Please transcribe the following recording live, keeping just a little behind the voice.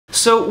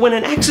So when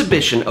an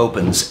exhibition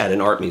opens at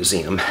an art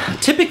museum,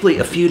 typically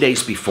a few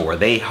days before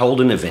they hold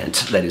an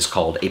event that is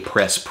called a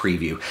press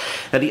preview.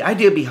 Now the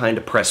idea behind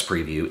a press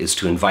preview is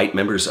to invite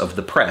members of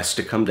the press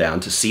to come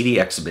down to see the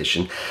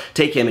exhibition,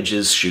 take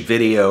images, shoot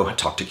video,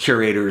 talk to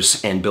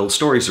curators, and build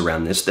stories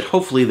around this that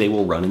hopefully they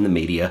will run in the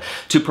media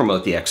to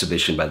promote the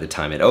exhibition by the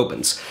time it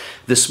opens.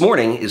 This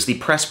morning is the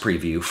press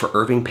preview for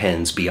Irving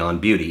Penn's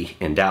Beyond Beauty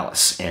in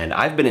Dallas, and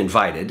I've been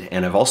invited,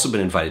 and I've also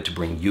been invited to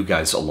bring you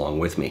guys along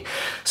with me.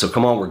 So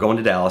come on, we're going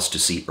to Dallas to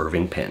see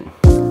Irving Penn.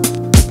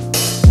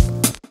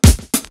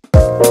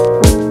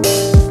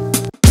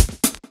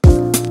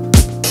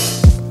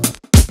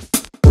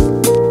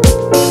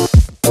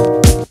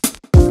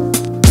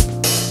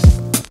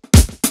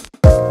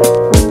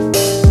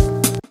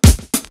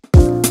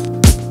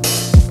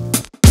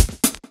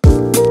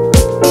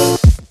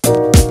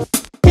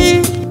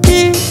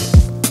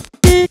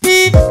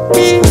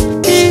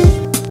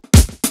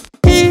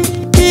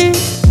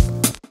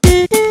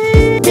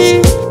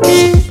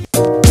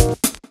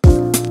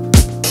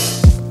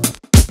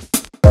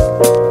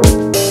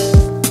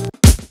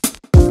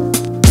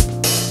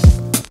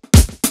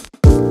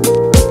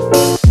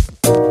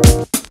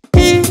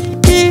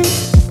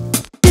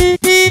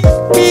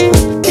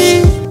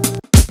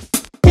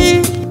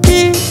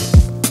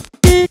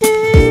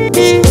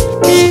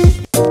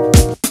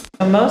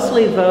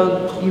 Mostly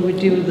Vogue, you would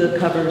do the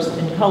covers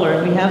in color,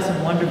 and we have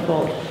some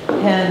wonderful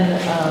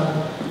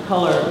Penn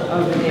color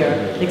over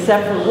there,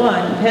 except for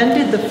one. Penn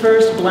did the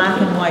first black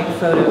and white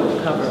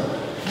photo cover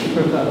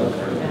for Vogue,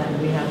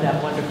 and we have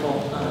that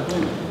wonderful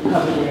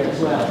cover there as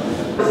well.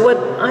 What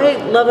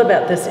I love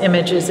about this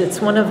image is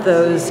it's one of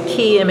those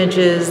key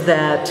images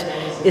that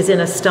is in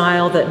a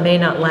style that may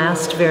not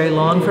last very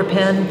long for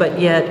Penn, but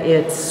yet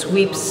it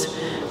sweeps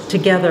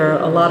together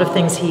a lot of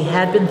things he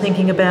had been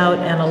thinking about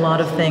and a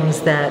lot of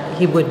things that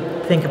he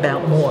would think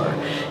about more.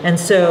 And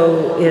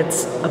so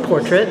it's a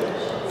portrait,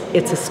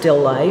 it's a still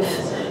life,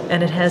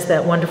 and it has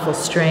that wonderful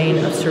strain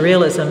of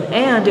surrealism,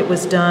 and it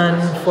was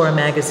done for a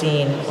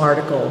magazine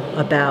article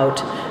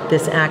about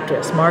this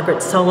actress.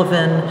 Margaret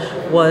Sullivan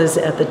was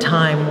at the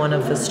time one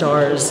of the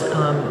stars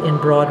in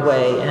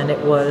Broadway, and it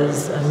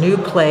was a new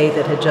play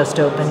that had just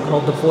opened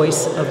called The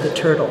Voice of the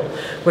Turtle,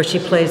 where she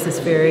plays this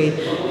very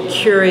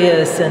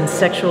curious and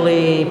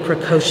sexually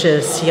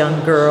precocious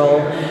young girl,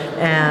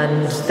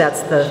 and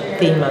that's the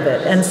theme of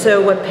it. And so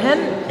what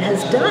Penn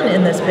has done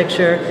in this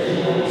picture,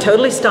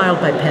 totally styled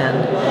by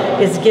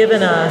Penn, is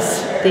given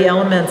us the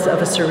elements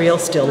of a surreal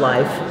still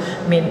life.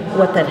 I mean,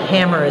 what that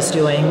hammer is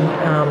doing,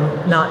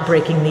 not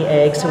breaking the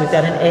egg. So we've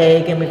got an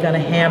egg, and we've got a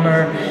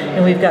hammer,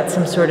 and we've got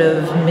some sort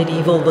of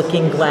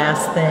medieval-looking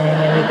glass thing,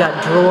 and we've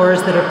got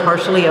drawers that are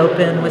partially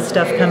open with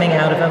stuff coming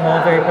out of them,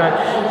 all very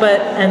bright.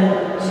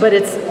 But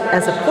it's,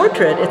 as a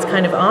portrait, it's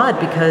kind of odd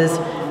because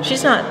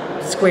she's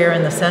not square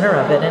in the center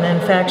of it, and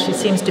in fact, she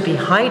seems to be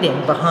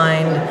hiding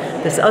behind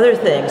this other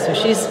thing. So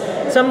she's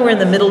somewhere in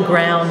the middle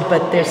ground,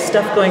 but there's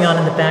stuff going on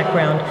in the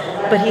background.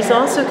 But he's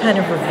also kind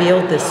of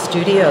revealed this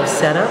studio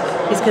setup.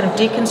 He's kind of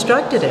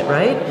deconstructed it,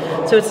 right?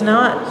 So it's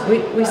not,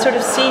 we sort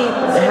of see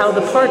how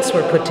the parts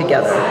were put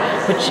together,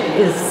 which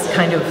is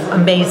kind of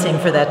amazing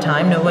for that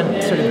time. No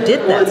one sort of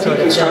did that sort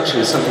of thing. Deconstruction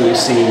is something we've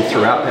seen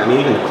throughout, I mean,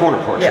 even the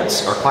corner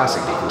portraits are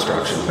classic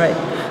deconstruction.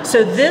 Right.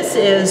 So this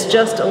is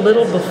just a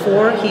little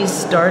before he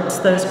starts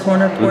those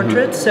corner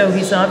portraits, so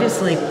he's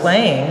obviously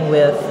playing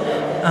with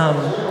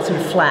sort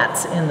of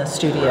flats in the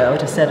studio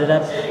to set it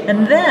up.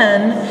 And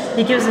then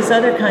he gives us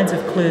other kinds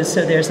of clues.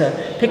 So there's a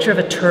picture of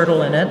a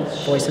turtle in it.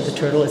 Voice of the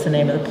Turtle is the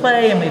name of the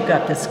play, and we've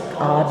got this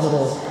odd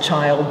little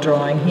child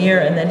drawing here,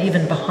 and then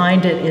even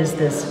behind it is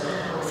this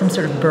some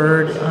sort of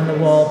bird on the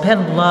wall.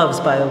 Penn loves,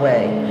 by the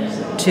way,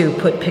 to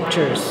put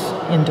pictures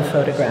into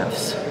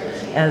photographs.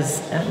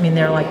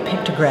 They're like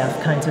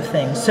pictograph kinds of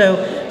things.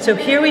 So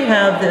here we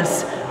have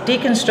this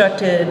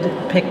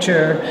deconstructed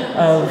picture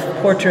of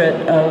portrait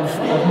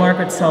of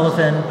Margaret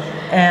Sullivan,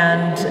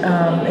 and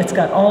it's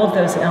got all of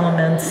those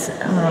elements,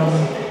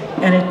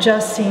 and it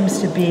just seems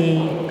to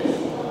be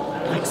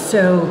like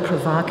so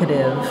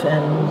provocative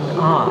and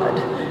odd,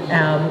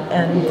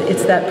 and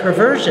it's that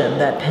perversion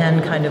that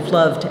Penn kind of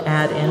loved to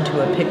add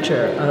into a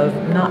picture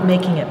of not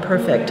making it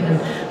perfect.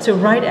 And so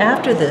right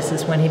after this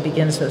is when he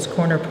begins those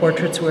corner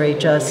portraits where he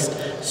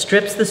just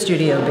strips the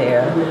studio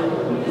bare,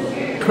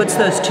 puts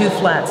those two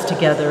flats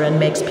together, and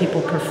makes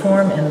people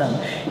perform in them.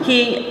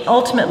 He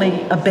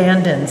ultimately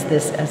abandons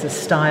this as a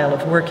style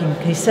of working.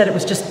 He said it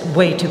was just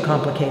way too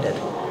complicated.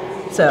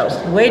 So,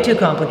 way too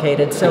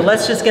complicated. So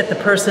let's just get the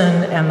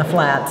person and the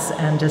flats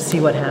and just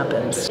see what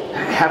happens.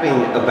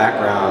 Having a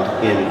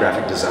background in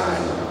graphic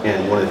design,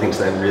 and one of the things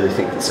that I really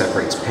think that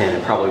separates Penn,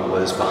 and probably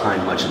was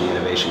behind much of the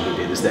innovation he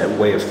did, is that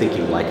way of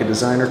thinking like a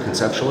designer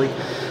conceptually,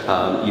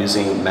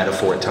 using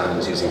metaphor at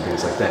times, using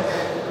things like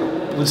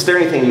that. Was there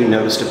anything you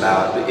noticed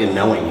about, in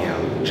knowing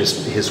him,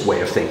 just his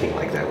way of thinking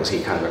like that? Was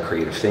he kind of a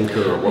creative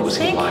thinker, or what was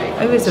he like?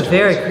 He was a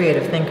very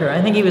creative thinker.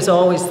 I think he was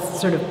always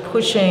sort of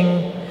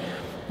pushing,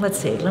 let's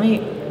see,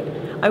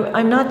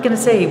 I'm not going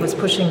to say he was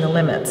pushing the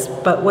limits,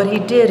 but what he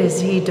did is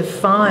he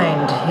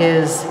defined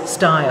his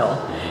style,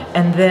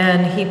 and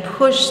then he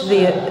pushed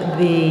the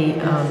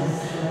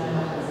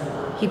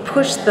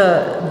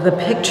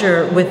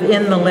picture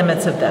within the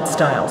limits of that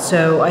style.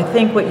 So I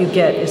think what you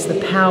get is the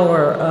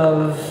power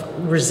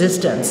of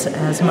resistance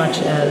as much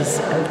as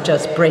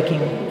just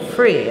breaking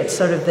free. It's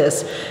sort of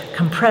this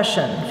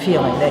compression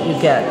feeling that you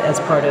get as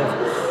part of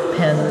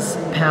Penn's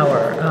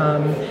power.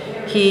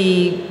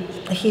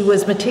 He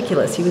was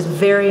meticulous. He was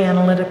very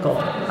analytical,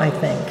 I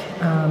think.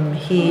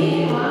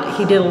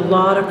 He did a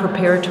lot of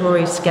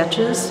preparatory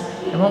sketches.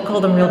 I won't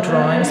call them real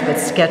drawings, but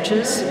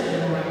sketches,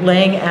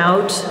 laying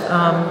out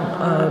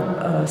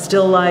a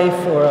still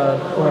life or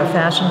a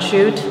fashion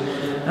shoot.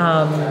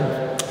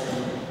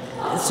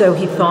 So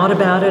he thought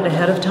about it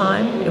ahead of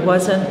time. It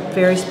wasn't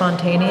very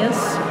spontaneous,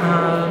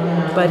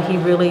 but he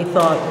really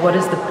thought, what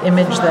is the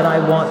image that I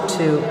want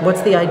to,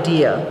 what's the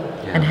idea,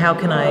 and how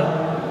can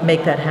I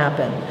make that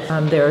happen?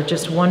 There are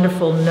just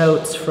wonderful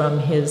notes from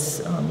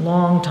his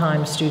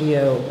longtime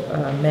studio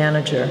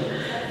manager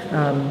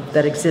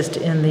that exist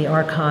in the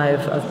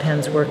archive of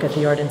Penn's work at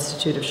the Art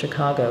Institute of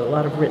Chicago. A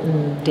lot of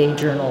written day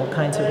journal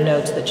kinds of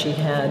notes that she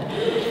had.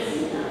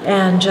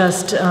 And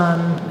just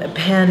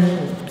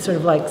Penn sort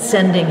of like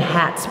sending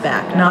hats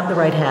back. Not the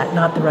right hat,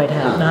 not the right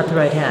hat, not the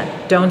right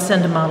hat. Don't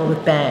send a model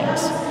with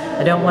bangs.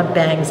 I don't want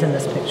bangs in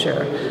this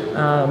picture.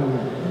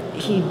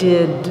 He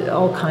did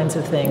all kinds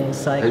of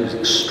things. Like, he was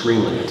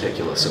extremely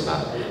meticulous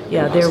about it.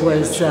 Yeah,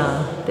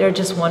 there are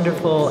just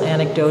wonderful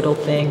anecdotal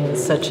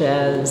things, such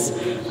as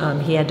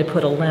he had to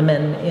put a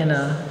lemon in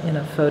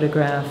a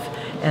photograph,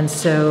 and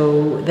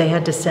so they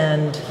had to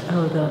send.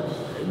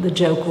 The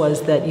joke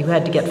was that you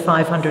had to get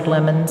 500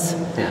 lemons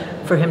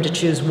for him to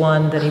choose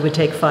one that he would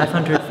take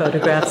 500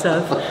 photographs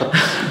of.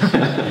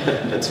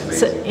 That's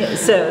amazing.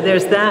 So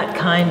there's that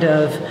kind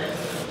of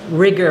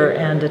rigor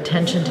and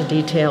attention to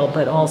detail,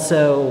 but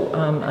also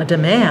a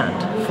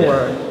demand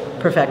for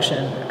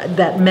perfection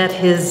that met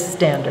his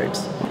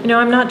standards. You know,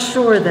 I'm not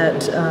sure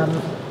that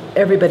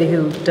everybody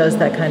who does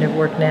that kind of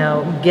work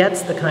now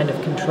gets the kind of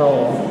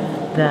control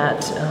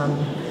that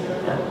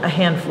a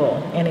handful,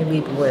 Annie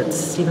Leibovitz,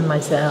 Stephen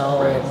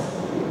Meisel,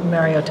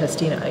 Mario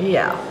Testino,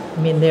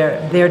 I mean,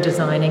 they're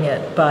designing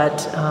it,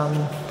 but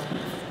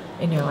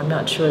you know, I'm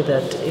not sure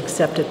that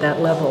except at that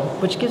level,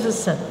 which gives us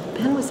a sense.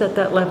 Penn was at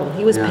that level.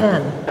 He was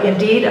Penn.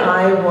 Indeed,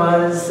 I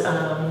was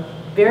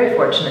very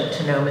fortunate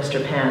to know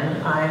Mr.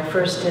 Penn. I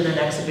first did an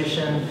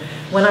exhibition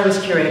when I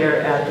was curator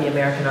at the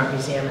American Art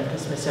Museum at the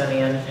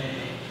Smithsonian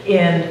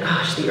in,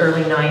 the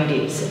early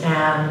 90s.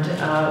 And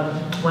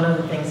one of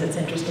the things that's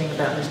interesting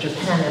about Mr.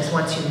 Penn is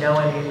once you know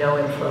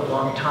him for a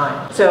long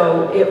time.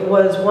 So it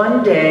was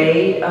one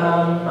day,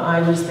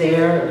 I was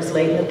there, it was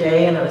late in the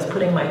day, and I was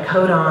putting my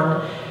coat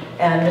on,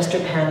 and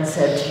Mr. Penn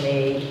said to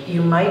me,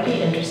 "You might be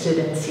interested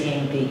in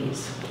seeing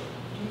these."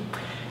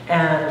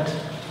 And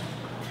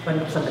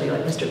when somebody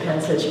like Mr.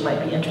 Penn says you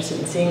might be interested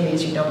in seeing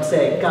these, you don't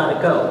say, "Gotta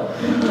go."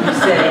 You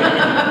say,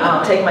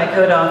 "I'll take my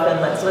coat off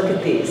and let's look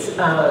at these."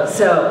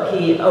 So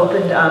he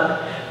opened up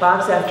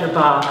box after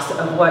box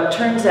of what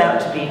turns out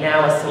to be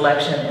now a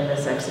selection in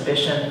this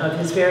exhibition of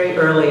his very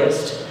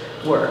earliest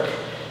work.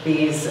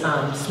 These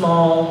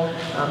small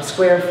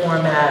square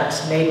format,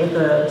 made with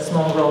a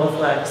small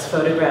Rolleiflex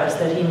photographs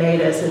that he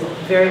made as his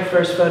very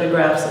first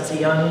photographs as a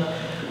young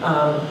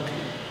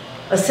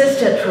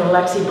assistant for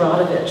ALEXEY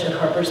at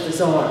Harper's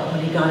Bazaar.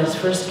 When he got his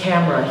first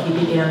camera, he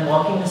began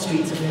walking the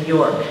streets of New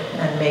York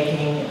and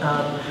making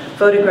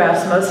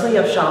photographs mostly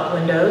of shop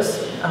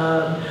windows,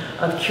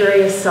 of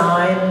curious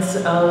signs,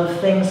 of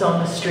things on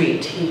the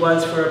street. He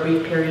was, for a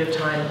brief period of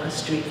time, a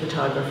street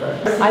photographer.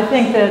 I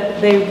think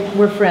that they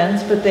were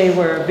friends, but they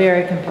were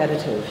very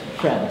competitive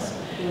friends.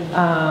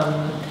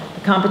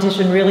 The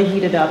competition really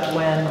heated up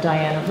when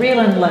Diana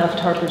Vreeland left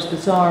Harper's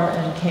Bazaar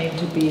and came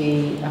to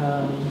be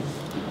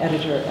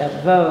editor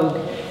at Vogue,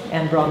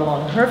 and brought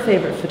along her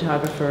favorite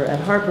photographer at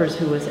Harper's,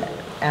 who was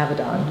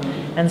Avedon.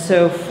 And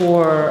so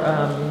for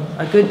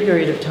a good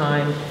period of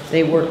time,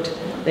 they worked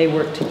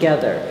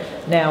together.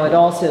 Now, it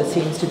also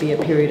seems to be a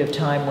period of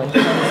time when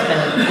Penn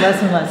spent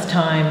less and less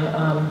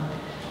time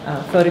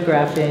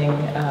photographing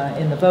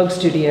in the Vogue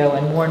studio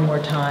and more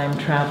time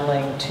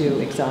traveling to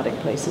exotic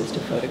places to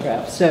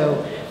photograph.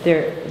 So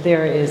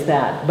there is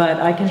that.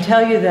 But I can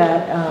tell you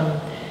that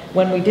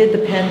when we did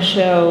the Penn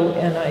show,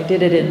 and I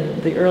did it in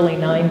the early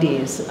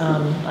 90s,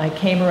 I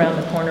came around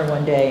the corner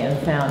one day and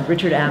found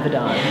Richard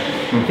Avedon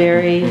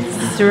very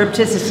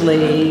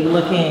surreptitiously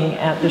looking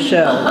at the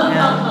show.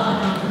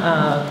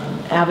 And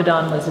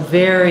Avedon was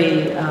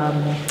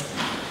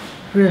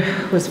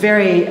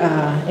very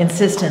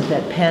insistent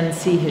that Penn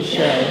see his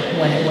show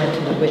when it went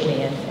to the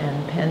Whitney,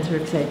 and Penn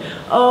sort of say,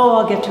 "Oh,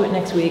 I'll get to it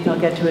next week, I'll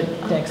get to it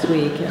next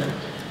week."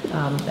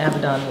 And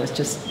Avedon was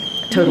just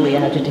totally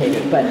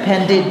agitated, but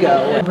Penn did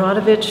go.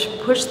 Brodovich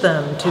pushed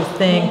them to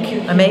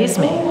think, amaze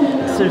me,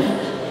 sort of,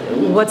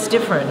 what's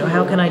different, or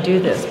how can I do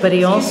this? But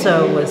he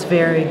also was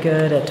very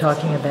good at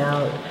talking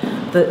about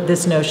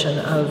this notion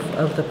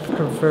of the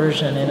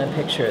perversion in a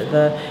picture.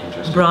 The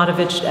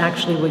Brodovich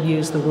actually would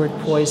use the word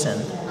poison.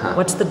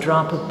 What's the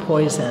drop of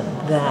poison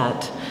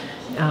that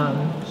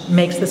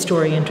makes the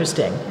story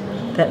interesting,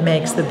 that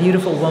makes the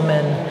beautiful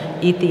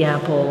woman eat the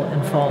apple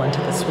and fall into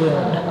the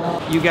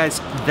swoon? You guys,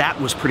 that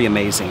was pretty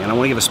amazing, and I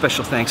want to give a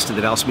special thanks to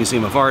the Dallas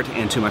Museum of Art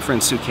and to my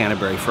friend Sue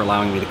Canterbury for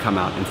allowing me to come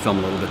out and film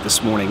a little bit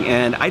this morning.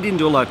 And I didn't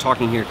do a lot of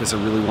talking here because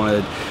I really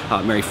wanted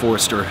Merry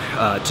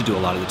Foresta to do a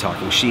lot of the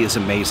talking. She is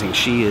amazing.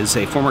 She is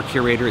a former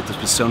curator at the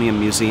Smithsonian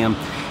Museum,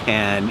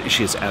 and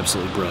she is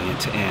absolutely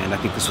brilliant, and I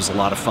think this was a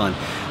lot of fun.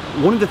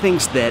 One of the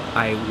things that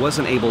I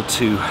wasn't able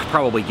to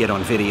probably get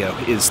on video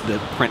is the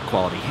print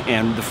quality,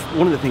 and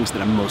one of the things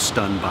that I'm most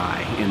stunned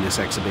by in this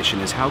exhibition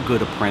is how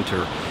good a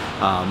printer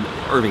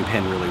Irving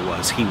Penn really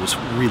was. He was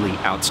really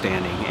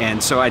outstanding,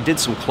 and so I did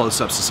some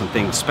close-ups of some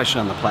things,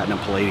 especially on the Platinum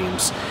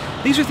Palladiums.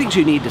 These are things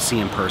you need to see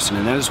in person,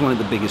 and that is one of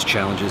the biggest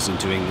challenges in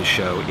doing this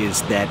show,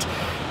 is that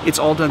it's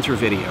all done through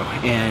video,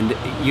 and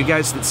you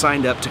guys that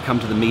signed up to come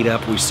to the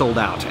meetup, we sold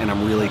out, and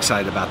I'm really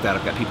excited about that.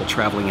 I've got people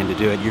traveling in to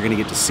do it. You're going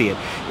to get to see it.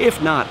 If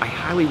not, I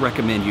highly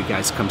recommend you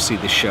guys come see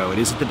this show. It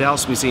is at the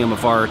Dallas Museum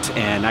of Art,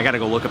 and I got to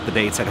go look up the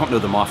dates. I don't know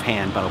them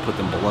offhand, but I'll put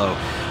them below.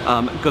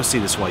 Go see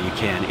this while you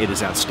can. It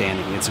is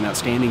outstanding. It's an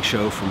outstanding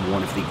show from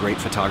one of the great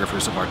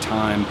photographers of our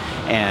time,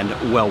 and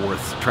well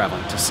worth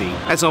traveling to see.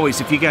 As always,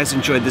 if you guys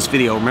enjoyed this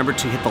video, remember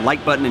to hit the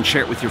like button and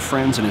share it with your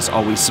friends, and as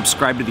always,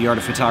 subscribe to The Art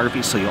of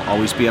Photography so you'll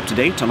always be up to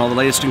date on all the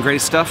latest and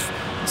greatest stuff.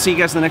 See you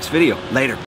guys in the next video. Later.